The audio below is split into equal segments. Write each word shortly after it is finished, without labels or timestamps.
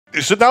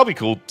It should now be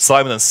called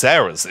Simon and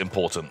Sarah's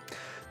Important.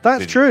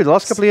 That's true. The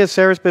last couple of years,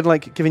 Sarah's been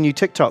like giving you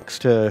TikToks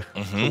to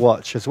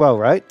watch as well,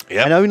 right?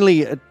 Yeah. And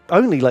only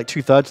like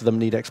 2/3 of them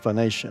need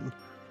explanation.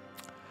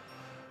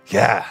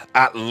 Yeah,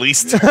 at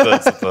least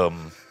 2/3 of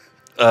them.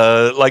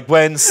 Like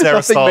when Sarah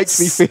Nothing starts...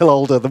 makes me feel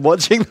older than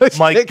watching those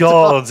My TikToks.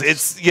 God,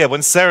 it's... Yeah,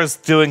 when Sarah's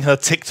doing her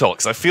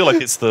TikToks, I feel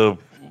like it's the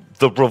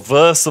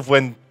reverse of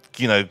when,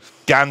 you know,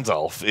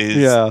 Gandalf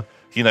is,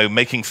 you know,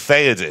 making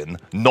Theoden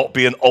not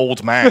be an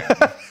old man.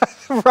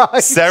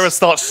 Right. Sarah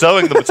starts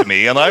showing them to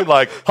me, and I'm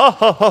like, ha,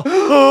 ha, ha.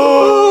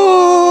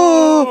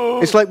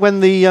 It's like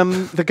when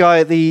the guy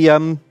at the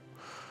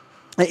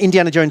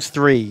Indiana Jones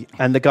 3,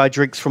 and the guy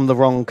drinks from the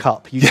wrong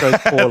cup. You so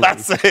poorly.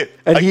 That's it.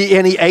 And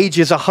he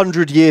ages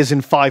 100 years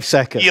in 5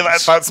 seconds. Yeah,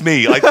 that's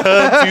me. I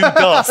turn to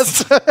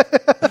dust.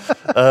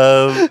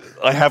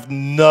 I have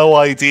no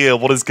idea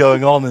what is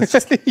going on. It's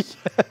just,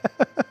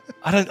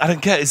 I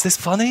don't get. Is this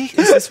funny?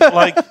 Is this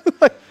like?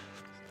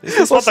 Is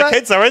this what the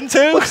kids are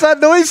into? What's that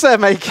noise they're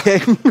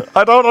making?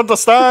 I don't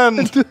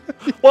understand.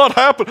 What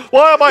happened?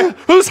 Why am I?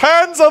 Whose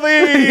hands are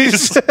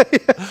these?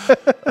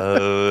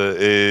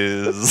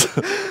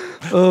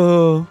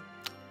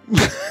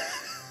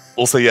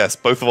 Also, yes,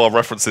 both of our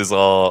references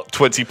are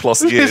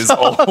 20+ years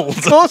old.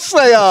 Of course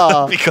they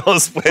are.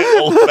 Because we're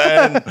old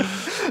men.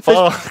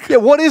 Fuck. Yeah,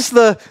 what is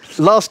the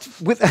last?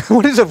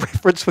 What is a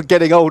reference for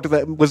getting old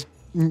that was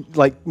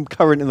like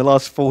current in the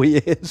last 4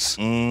 years?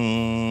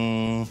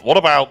 What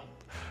about?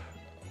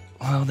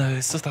 Well, no,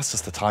 that's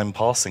just a time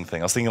passing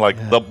thing. I was thinking like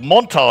the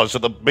montage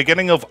at the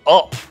beginning of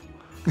Up,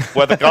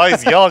 where the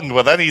guy's young,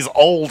 but then he's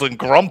old and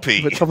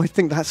grumpy. But Tom, I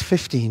think that's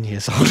 15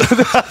 years old.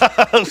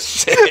 Oh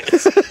shit!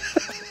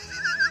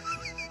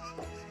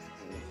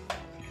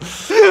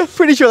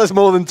 Pretty sure that's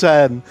more than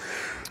 10.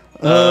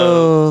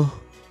 I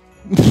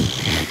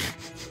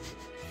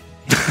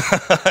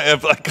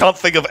can't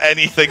think of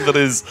anything that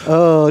is. Do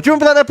you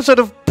remember that episode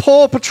of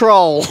Paw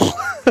Patrol?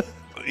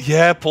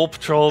 Yeah, Paw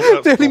Patrol.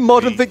 The only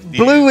modern thing,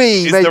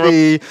 Bluey,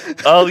 maybe.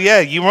 Oh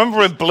yeah, you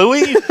remember in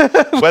Bluey,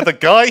 where the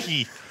guy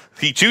he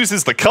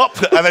chooses the cup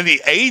and then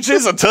he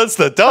ages and turns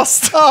to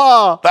dust.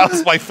 Oh. That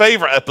was my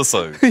favorite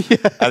episode,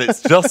 and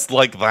it's just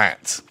like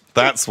that.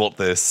 That's what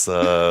this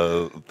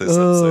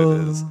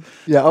episode is.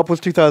 Yeah, Up was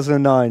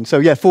 2009. So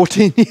yeah,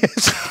 14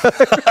 years.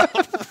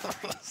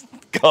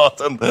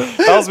 God, and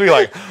that was me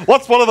like,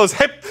 what's one of those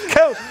hip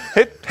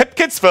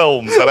kids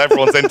films that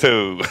everyone's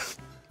into?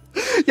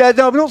 Yeah,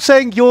 no, I'm not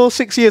saying you're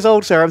 6 years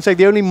old, Sarah. I'm saying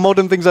the only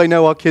modern things I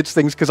know are kids'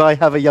 things because I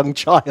have a young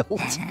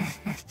child.